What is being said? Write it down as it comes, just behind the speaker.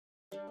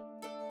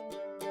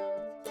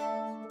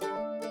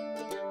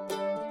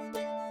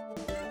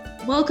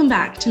Welcome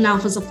back to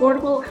NALFA's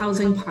Affordable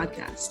Housing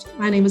Podcast.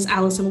 My name is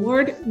Allison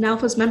Ward,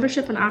 NALFA's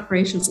Membership and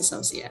Operations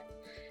Associate.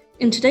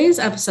 In today's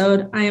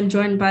episode, I am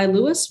joined by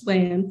Louis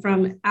Wayan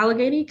from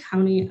Allegheny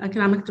County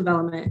Economic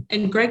Development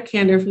and Greg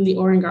Kander from the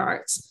Oringer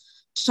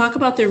Arts to talk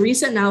about their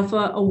recent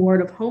NALFA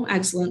Award of Home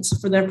Excellence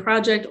for their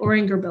project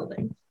Oringer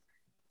Building.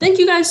 Thank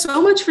you guys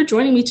so much for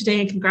joining me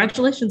today, and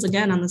congratulations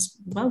again on this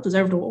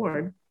well-deserved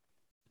award.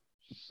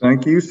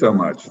 Thank you so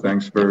much.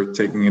 Thanks for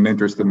taking an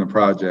interest in the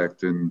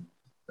project and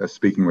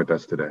speaking with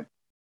us today.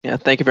 Yeah,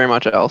 thank you very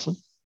much, Allison.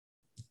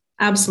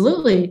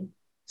 Absolutely.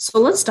 So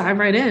let's dive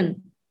right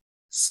in.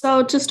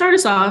 So to start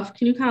us off,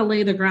 can you kind of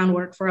lay the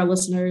groundwork for our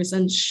listeners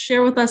and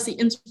share with us the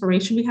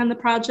inspiration behind the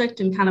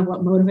project and kind of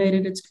what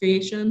motivated its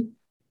creation?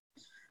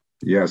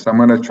 Yes, I'm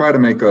going to try to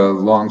make a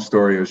long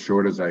story as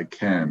short as I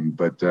can,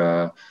 but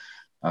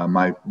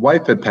my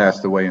wife had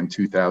passed away in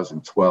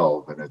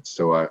 2012, and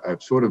so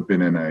I've sort of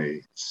been in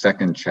a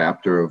second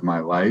chapter of my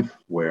life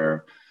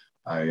where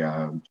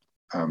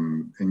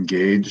I'm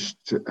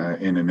engaged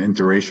in an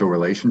interracial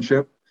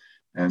relationship.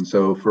 And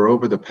so for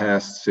over the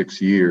past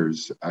 6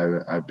 years,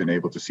 I've been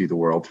able to see the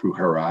world through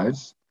her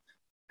eyes.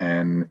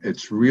 And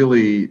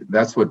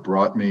that's what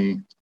brought me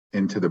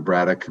into the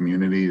Braddock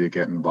community to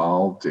get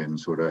involved in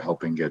sort of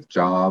helping get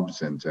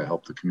jobs and to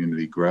help the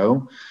community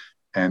grow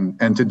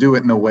and to do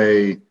it in a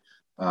way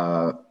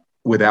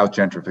without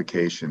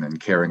gentrification and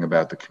caring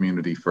about the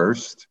community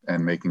first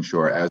and making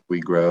sure as we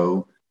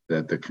grow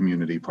that the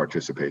community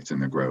participates in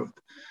the growth.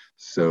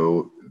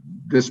 So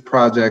this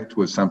project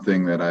was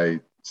something that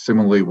I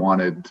similarly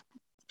wanted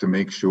to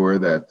make sure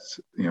that,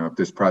 if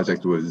this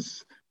project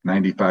was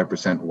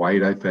 95%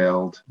 white, I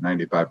failed,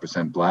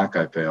 95% Black,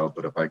 I failed.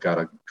 But if I got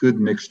a good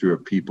mixture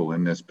of people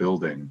in this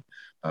building,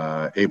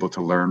 able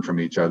to learn from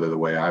each other the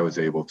way I was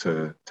able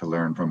to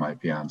learn from my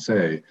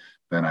fiance,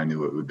 then I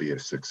knew it would be a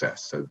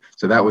success.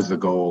 So that was the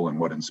goal and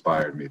what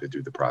inspired me to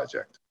do the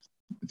project,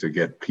 to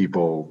get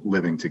people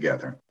living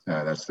together.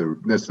 That's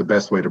the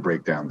best way to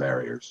break down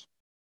barriers.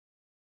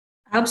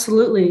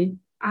 Absolutely.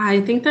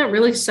 I think that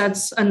really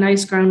sets a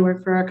nice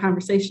groundwork for our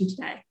conversation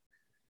today.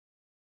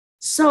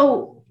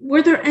 So,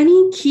 were there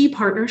any key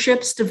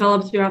partnerships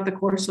developed throughout the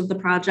course of the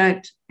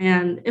project?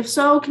 And if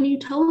so, can you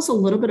tell us a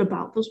little bit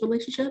about those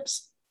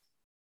relationships?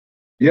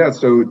 Yeah,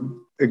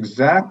 so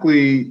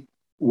exactly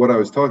what I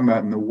was talking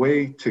about in the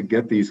way to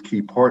get these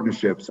key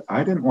partnerships,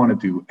 I didn't want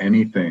to do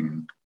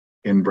anything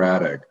in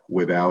Braddock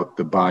without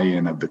the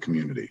buy-in of the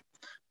community.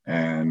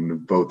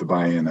 And both the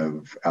buy-in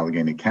of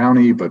Allegheny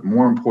County, but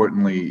more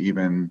importantly,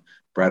 even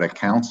Braddock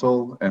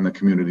Council and the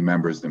community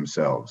members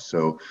themselves.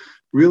 So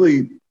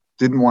really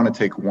didn't want to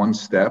take one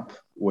step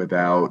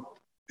without,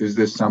 is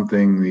this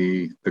something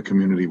the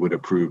community would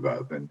approve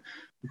of? And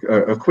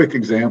a quick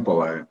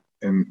example,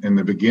 in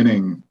the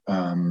beginning,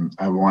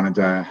 I wanted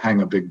to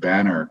hang a big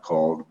banner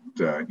called,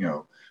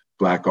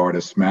 Black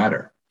Artists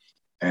Matter.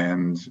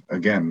 And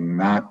again,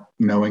 not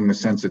knowing the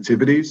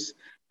sensitivities,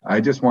 I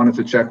just wanted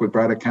to check with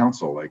Braddock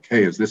Council, like,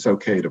 hey, is this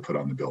okay to put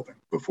on the building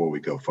before we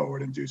go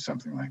forward and do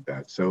something like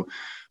that? So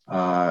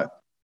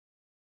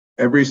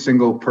every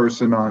single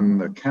person on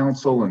the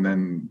council, and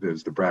then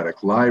there's the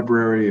Braddock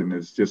Library, and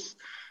there's just,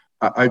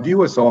 I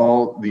view us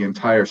all, the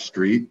entire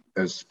street,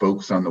 as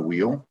spokes on the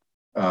wheel,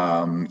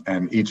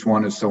 and each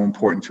one is so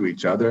important to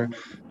each other.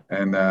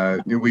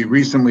 And we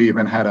recently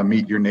even had a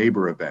Meet Your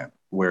Neighbor event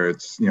where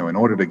it's, in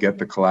order to get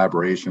the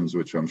collaborations,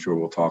 which I'm sure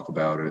we'll talk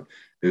about it,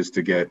 is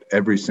to get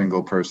every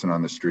single person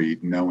on the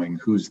street knowing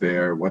who's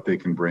there, what they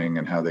can bring,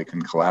 and how they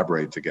can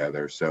collaborate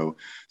together. So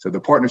the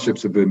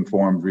partnerships have been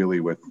formed really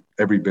with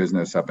every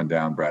business up and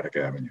down Braddock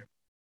Avenue.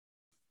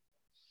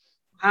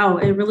 Wow,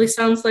 it really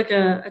sounds like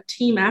a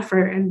team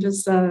effort and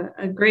just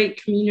a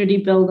great community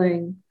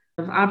building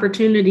of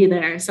opportunity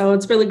there. So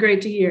it's really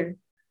great to hear.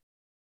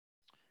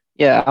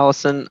 Yeah,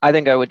 Allison, I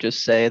think I would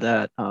just say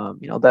that,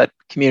 that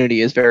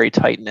community is very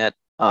tight-knit.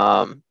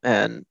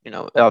 And,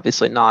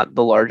 obviously not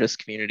the largest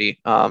community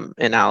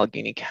in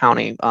Allegheny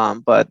County,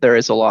 but there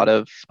is a lot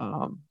of,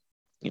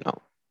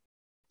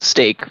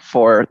 stake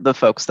for the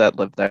folks that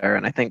live there.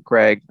 And I think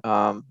Greg,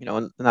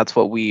 and that's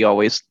what we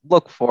always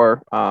look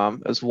for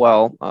as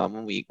well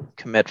when we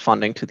commit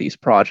funding to these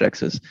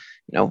projects is,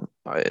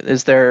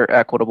 is there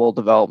equitable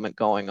development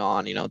going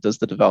on? Does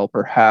the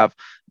developer have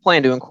a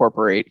plan to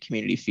incorporate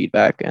community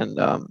feedback and,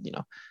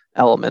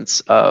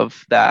 elements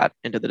of that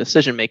into the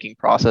decision-making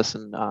process?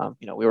 And,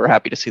 we were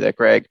happy to see that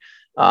Greg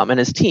and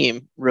his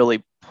team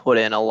really put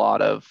in a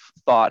lot of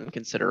thought and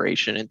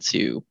consideration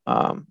into,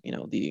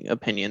 the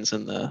opinions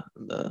and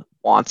the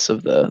wants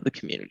of the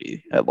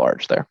community at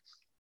large there.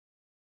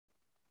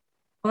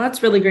 Well,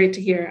 that's really great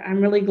to hear.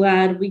 I'm really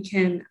glad we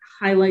can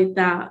highlight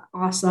that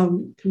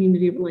awesome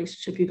community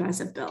relationship you guys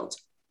have built.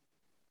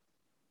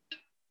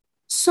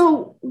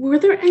 So were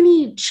there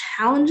any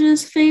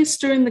challenges faced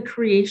during the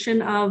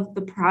creation of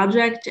the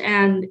project?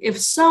 And if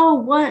so,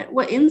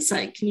 what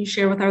insight can you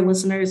share with our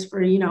listeners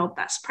for,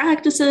 best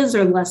practices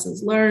or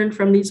lessons learned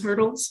from these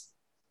hurdles?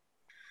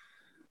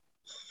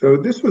 So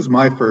this was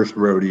my first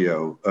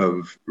rodeo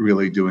of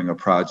really doing a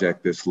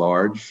project this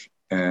large.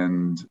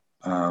 And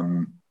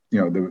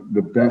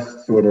The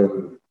best sort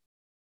of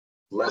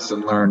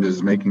lesson learned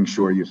is making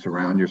sure you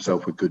surround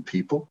yourself with good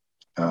people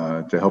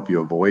to help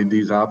you avoid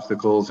these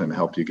obstacles and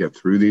help you get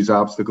through these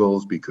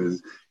obstacles,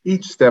 because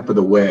each step of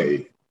the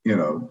way,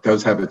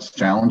 does have its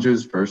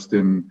challenges. First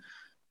in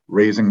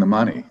raising the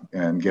money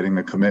and getting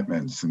the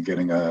commitments and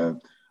getting a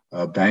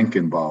bank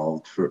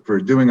involved for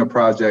doing a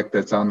project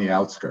that's on the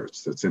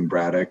outskirts, that's in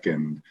Braddock,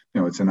 and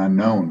it's an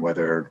unknown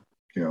whether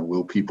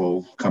will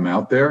people come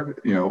out there,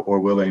 or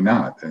will they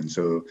not? And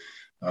so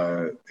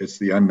it's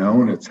the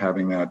unknown. It's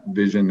having that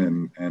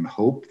vision and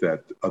hope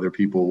that other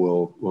people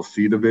will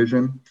see the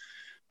vision.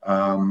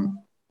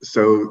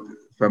 So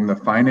from the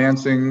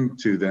financing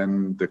to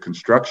then the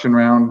construction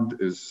round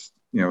is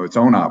its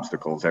own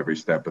obstacles every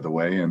step of the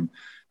way. And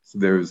so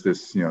there's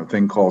this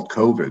thing called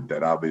COVID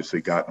that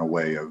obviously got in the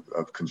way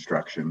of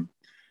construction.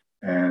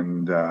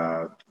 And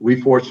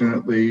we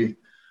fortunately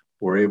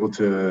were able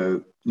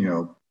to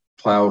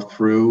plow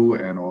through,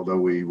 and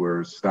although we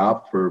were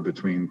stopped for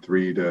between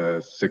 3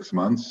 to 6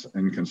 months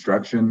in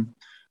construction,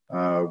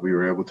 we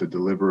were able to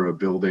deliver a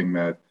building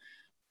that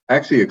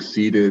actually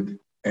exceeded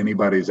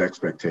anybody's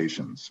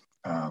expectations.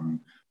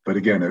 But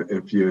again,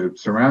 if you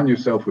surround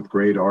yourself with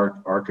great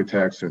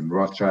architects and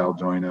Rothschild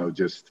Doino,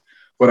 just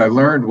what I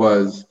learned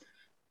was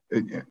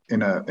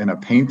in a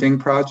painting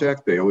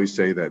project, they always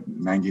say that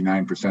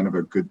 99% of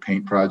a good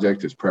paint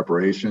project is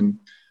preparation.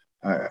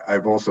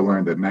 I've also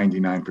learned that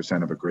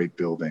 99% of a great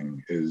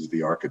building is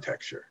the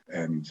architecture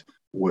and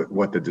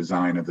what the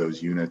design of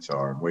those units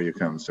are, where you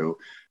come. So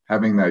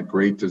having that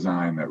great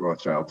design that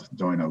Rothschild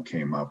Doino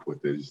came up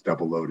with, these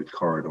double loaded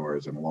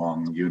corridors and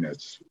long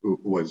units,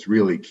 was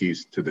really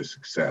keys to the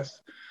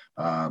success.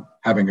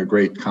 Having a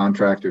great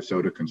contractor,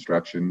 Soda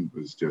Construction,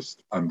 was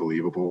just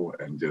unbelievable.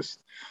 And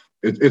just,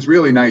 it's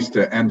really nice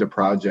to end a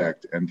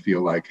project and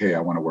feel like, hey,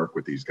 I want to work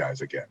with these guys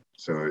again.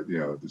 So,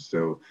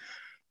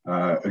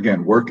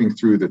 again, working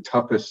through the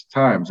toughest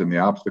times and the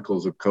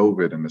obstacles of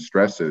COVID and the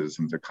stresses,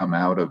 and to come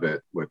out of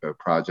it with a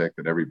project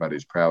that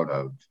everybody's proud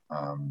of.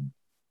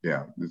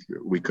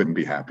 We couldn't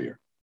be happier.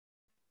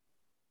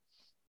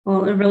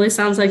 Well, it really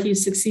sounds like you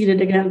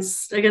succeeded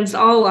against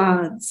all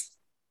odds.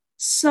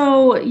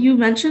 So you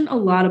mentioned a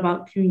lot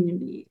about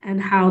community and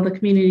how the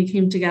community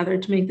came together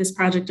to make this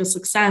project a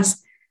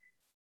success.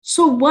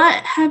 So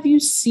what have you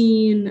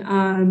seen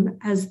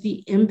as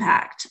the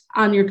impact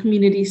on your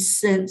community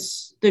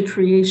since the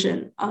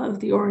creation of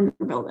the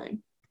Oringer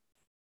Building?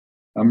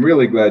 I'm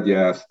really glad you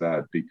asked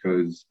that,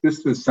 because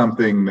this is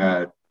something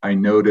that I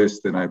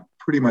noticed, and I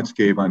pretty much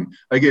gave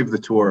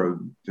the tour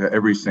to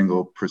every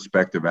single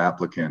prospective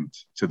applicant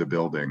to the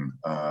building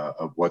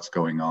of what's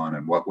going on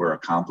and what we're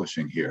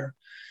accomplishing here.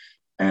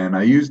 And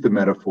I used the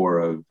metaphor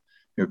of,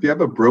 if you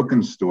have a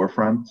broken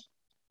storefront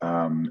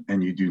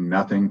and you do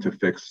nothing to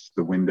fix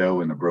the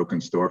window in the broken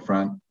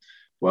storefront,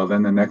 well,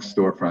 then the next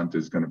storefront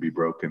is going to be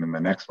broken and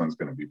the next one's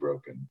going to be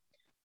broken.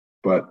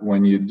 But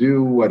when you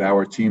do what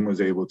our team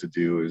was able to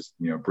do, is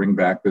bring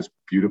back this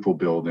beautiful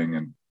building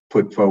and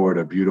put forward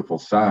a beautiful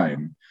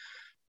sign,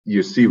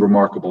 you see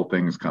remarkable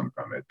things come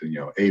from it.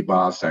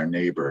 ABOS, our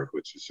neighbor,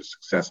 which is a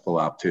successful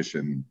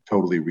optician,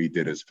 totally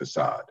redid his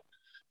facade.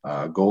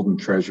 Golden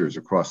Treasures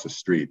across the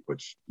street,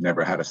 which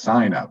never had a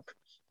sign up,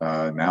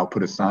 now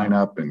put a sign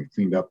up and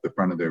cleaned up the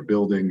front of their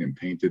building and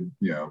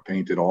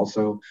painted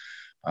also.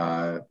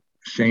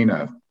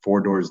 Shayna,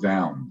 4 doors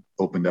down,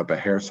 opened up a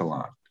hair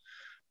salon.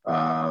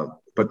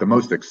 But the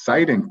most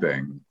exciting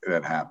thing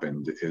that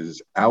happened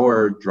is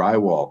our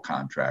drywall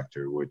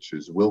contractor, which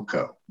is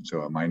Wilco,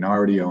 so a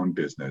minority-owned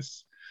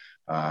business,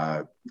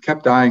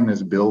 kept eyeing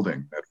this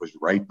building that was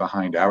right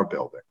behind our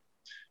building.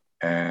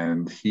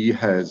 And he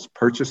has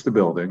purchased the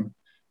building,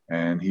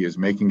 and he is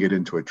making it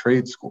into a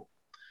trade school.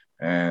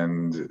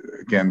 And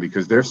again,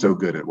 because they're so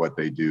good at what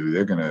they do,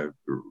 they're going to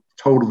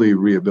totally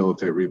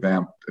rehabilitate,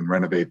 revamp, and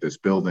renovate this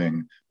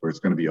building, where it's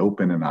going to be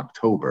open in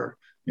October.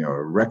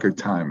 A record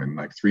time in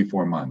like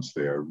 3-4 months.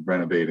 They are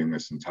renovating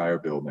this entire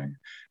building,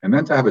 and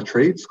then to have a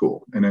trade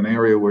school in an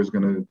area where it's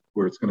going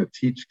to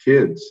teach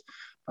kids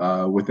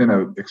within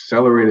an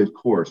accelerated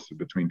course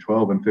between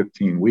 12 and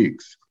 15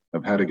 weeks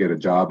of how to get a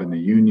job in the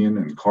union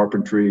and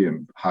carpentry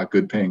and a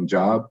good paying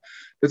job.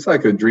 It's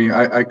like a dream.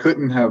 I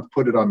couldn't have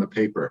put it on the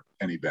paper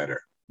any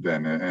better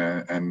than,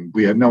 and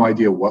we had no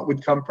idea what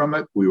would come from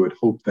it. We would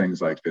hope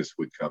things like this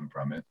would come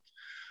from it.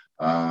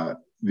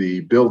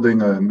 The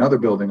building, another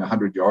building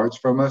 100 yards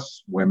from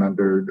us, went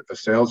under a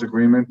sales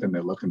agreement, and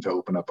they're looking to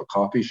open up a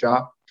coffee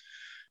shop.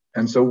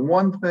 And so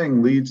one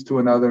thing leads to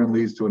another and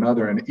leads to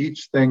another, and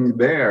each thing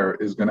there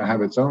is going to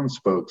have its own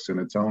spokes and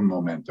its own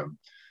momentum.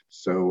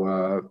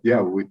 So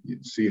we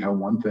see how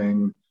one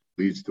thing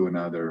leads to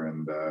another,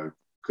 and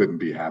couldn't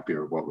be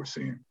happier with what we're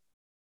seeing.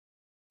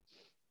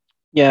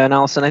 Yeah, and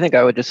Allison, I think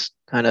I would just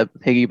kind of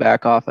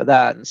piggyback off of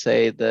that and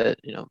say that,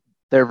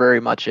 there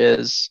very much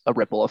is a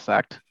ripple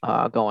effect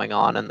going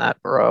on in that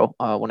borough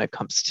when it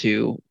comes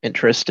to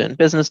interest in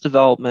business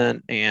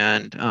development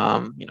and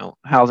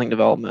housing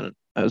development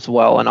as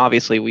well. And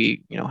obviously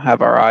we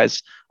have our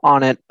eyes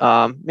on it,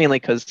 mainly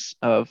because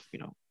of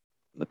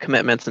the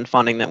commitments and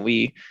funding that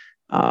we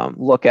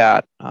look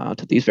at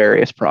to these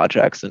various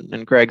projects.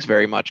 And Greg's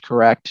very much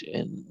correct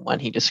in when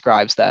he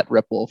describes that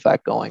ripple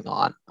effect going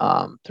on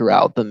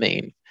throughout the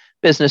main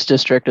business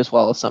district, as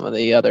well as some of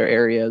the other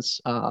areas,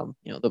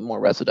 the more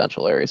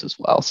residential areas as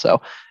well.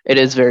 So it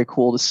is very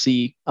cool to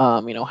see,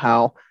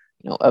 how,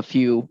 a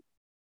few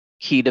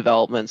key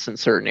developments in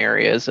certain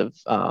areas of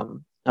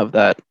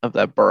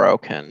that borough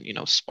can,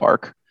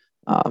 spark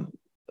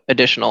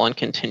additional and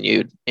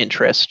continued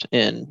interest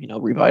in,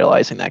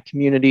 revitalizing that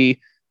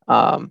community,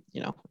 and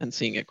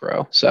seeing it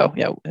grow. So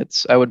yeah,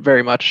 I would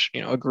very much,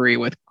 agree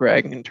with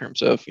Greg in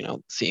terms of,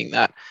 seeing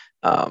that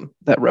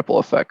ripple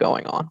effect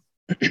going on.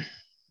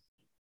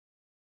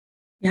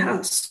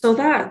 Yeah, so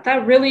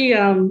that really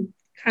kind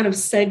of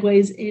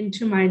segues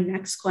into my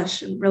next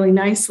question really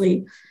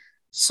nicely.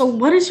 So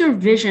what is your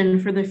vision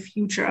for the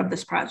future of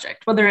this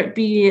project, whether it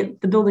be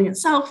the building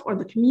itself or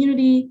the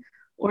community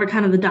or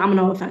kind of the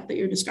domino effect that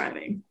you're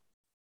describing?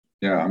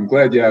 Yeah, I'm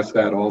glad you asked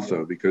that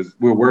also, because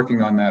we're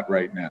working on that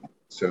right now.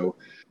 So,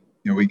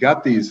 we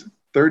got these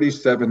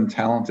 37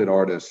 talented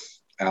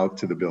artists out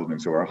to the building.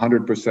 So we're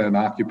 100%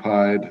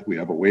 occupied. We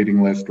have a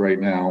waiting list right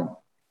now,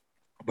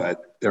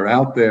 but they're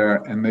out there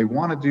and they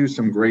want to do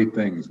some great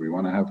things. We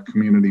want to have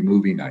community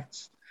movie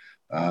nights.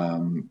 We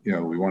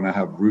want to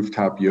have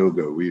rooftop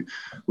yoga. We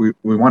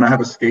want to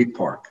have a skate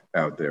park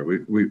out there.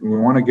 We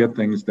want to get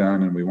things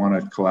done, and we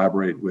want to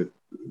collaborate with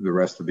the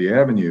rest of the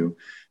avenue.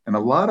 And a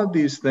lot of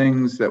these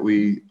things that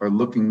we are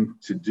looking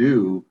to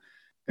do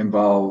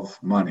involve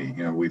money.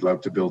 We'd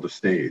love to build a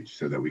stage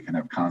so that we can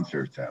have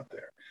concerts out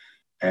there.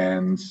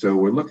 And so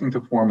we're looking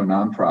to form a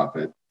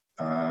nonprofit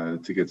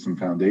to get some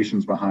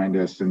foundations behind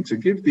us and to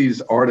give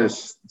these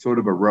artists sort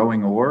of a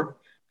rowing oar,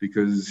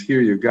 because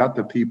here you've got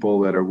the people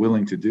that are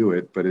willing to do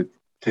it, but it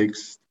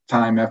takes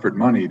time, effort,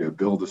 money to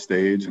build a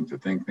stage and to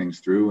think things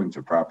through and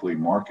to properly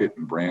market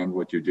and brand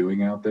what you're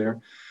doing out there.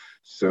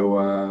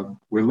 So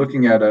we're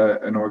looking at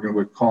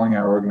we're calling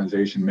our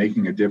organization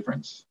Making a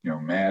Difference,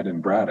 MAD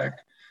and Braddock,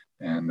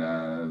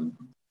 and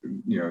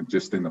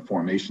just in the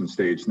formation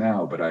stage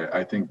now. But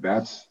I think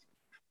that's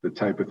the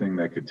type of thing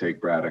that could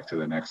take Braddock to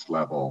the next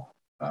level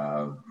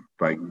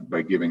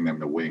by giving them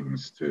the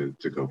wings to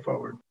go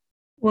forward.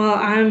 Well,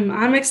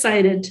 I'm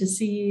excited to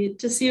see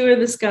where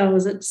this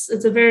goes.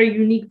 It's a very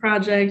unique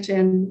project,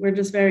 and we're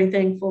just very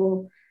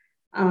thankful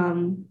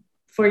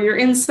for your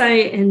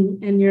insight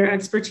and your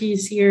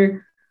expertise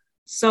here.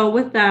 So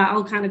with that,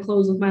 I'll kind of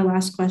close with my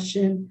last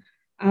question.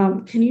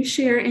 Can you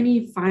share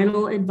any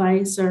final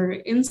advice or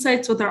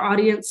insights with our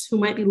audience who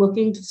might be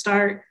looking to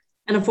start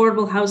an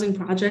affordable housing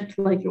project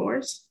like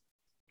yours?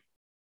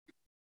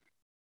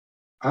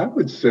 I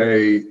would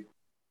say,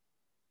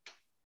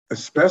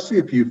 especially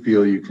if you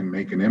feel you can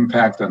make an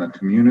impact on a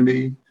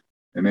community,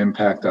 an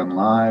impact on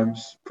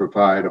lives,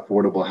 provide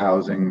affordable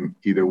housing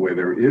either where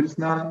there is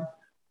none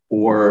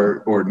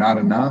or not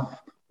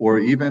enough, or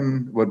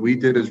even what we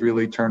did is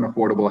really turn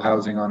affordable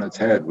housing on its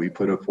head. We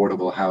put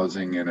affordable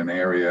housing in an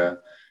area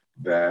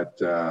that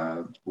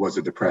was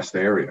a depressed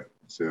area.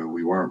 So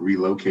we weren't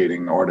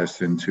relocating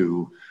artists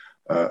into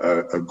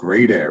a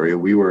great area.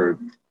 We were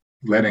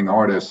letting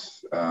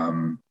artists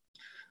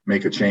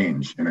make a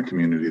change in a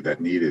community that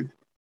needed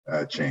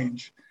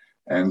change.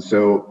 And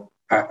so,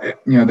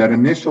 that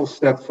initial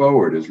step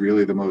forward is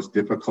really the most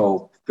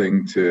difficult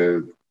thing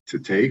to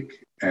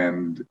take.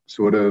 And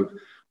sort of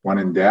when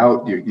in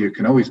doubt, you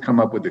can always come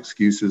up with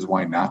excuses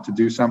why not to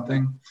do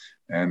something.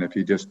 And if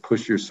you just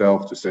push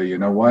yourself to say, you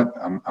know what,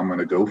 I'm going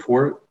to go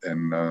for it.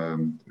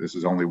 And this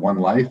is only one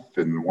life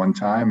and one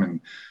time.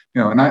 And,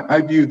 and I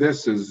view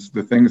this as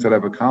the things that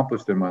I've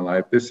accomplished in my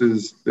life. This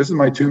is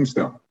my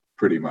tombstone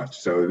pretty much.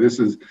 So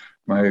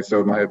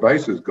my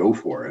advice is go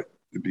for it,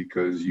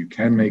 because you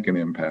can make an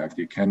impact,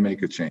 you can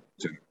make a change.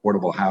 And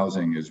affordable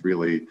housing is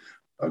really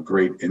a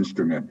great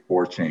instrument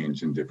for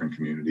change in different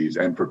communities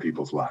and for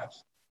people's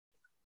lives.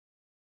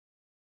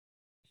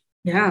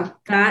 Yeah,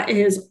 that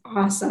is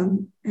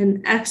awesome.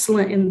 An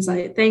excellent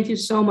insight. Thank you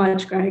so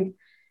much, Greg.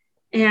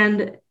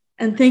 And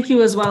thank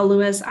you as well,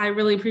 Louis. I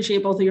really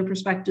appreciate both of your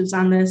perspectives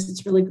on this.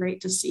 It's really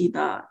great to see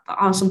the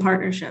awesome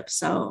partnership.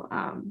 So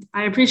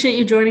I appreciate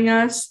you joining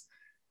us.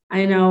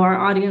 I know our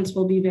audience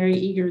will be very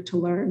eager to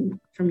learn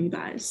from you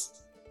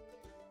guys.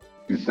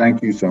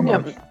 Thank you so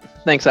much. Yeah.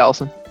 Thanks,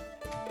 Allison.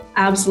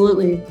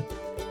 Absolutely.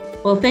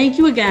 Well, thank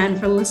you again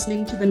for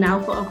listening to the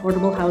NALFA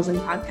Affordable Housing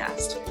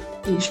Podcast.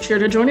 Be sure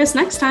to join us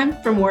next time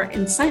for more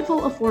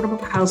insightful affordable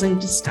housing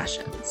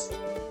discussions.